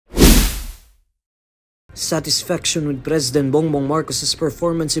Satisfaction with President Bongbong Marcos'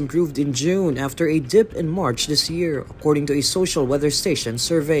 performance improved in June after a dip in March this year, according to a social weather station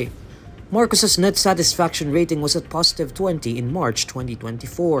survey. Marcos's net satisfaction rating was at positive 20 in March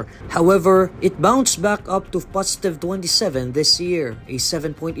 2024. However, it bounced back up to positive 27 this year, a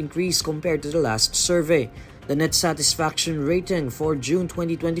 7-point increase compared to the last survey. The net satisfaction rating for June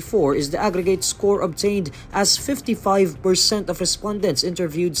 2024 is the aggregate score obtained as 55% of respondents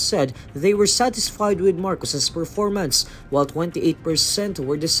interviewed said they were satisfied with Marcos's performance, while 28%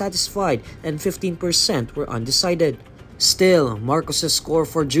 were dissatisfied and 15% were undecided. Still, Marcos's score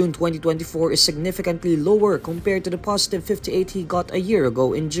for June 2024 is significantly lower compared to the positive 58 he got a year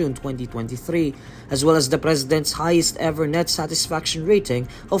ago in June 2023, as well as the president's highest ever net satisfaction rating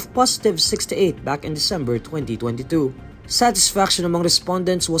of positive 68 back in December 2022. Satisfaction among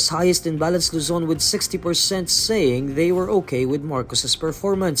respondents was highest in Balance Luzon, with 60% saying they were okay with Marcos's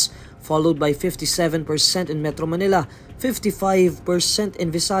performance, followed by 57% in Metro Manila, 55%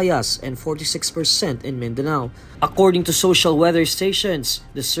 in Visayas, and 46% in Mindanao. According to social weather stations,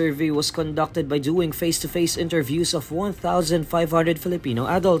 the survey was conducted by doing face-to-face interviews of 1,500 Filipino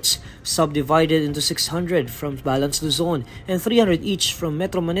adults, subdivided into 600 from Balance Luzon and 300 each from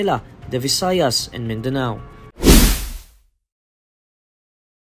Metro Manila, the Visayas, and Mindanao.